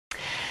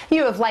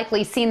You have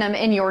likely seen them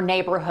in your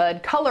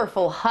neighborhood,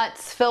 colorful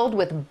huts filled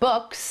with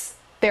books.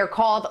 They're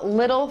called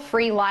Little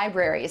Free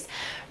Libraries.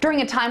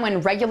 During a time when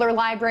regular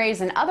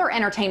libraries and other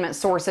entertainment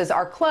sources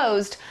are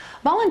closed,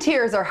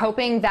 volunteers are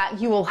hoping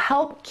that you will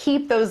help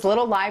keep those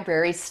little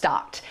libraries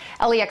stocked.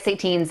 LEX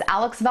 18's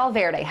Alex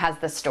Valverde has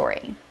the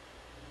story.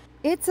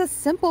 It's a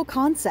simple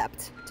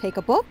concept. Take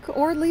a book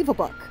or leave a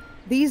book.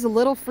 These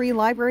little free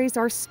libraries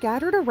are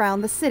scattered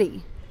around the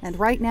city. And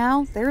right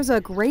now, there's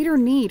a greater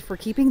need for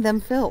keeping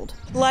them filled.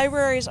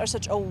 Libraries are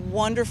such a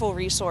wonderful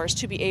resource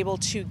to be able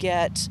to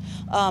get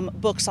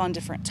books on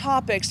different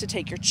topics, to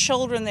take your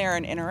children there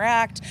and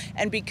interact.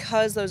 And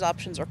because those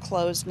options are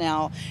closed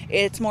now,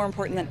 it's more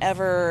important than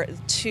ever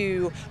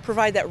to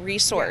provide that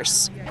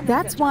resource.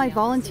 That's why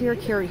volunteer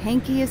Carrie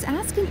Hankey is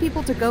asking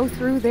people to go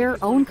through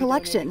their own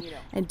collection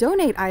and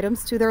donate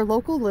items to their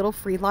local Little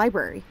Free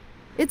Library.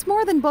 It's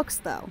more than books,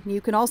 though.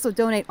 You can also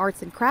donate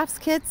arts and crafts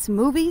kits,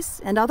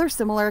 movies, and other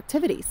similar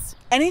activities.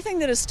 Anything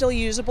that is still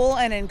usable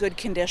and in good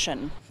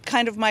condition.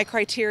 Kind of my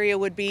criteria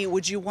would be,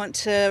 would you want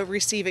to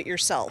receive it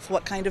yourself?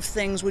 What kind of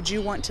things would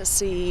you want to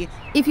see?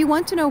 If you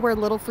want to know where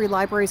Little Free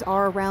Libraries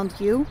are around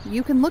you,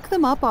 you can look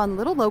them up on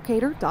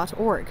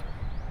littlelocator.org.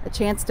 A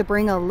chance to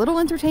bring a little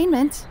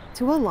entertainment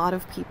to a lot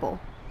of people.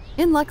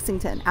 In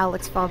Lexington,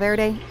 Alex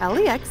Valverde,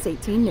 LEX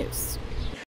 18 News.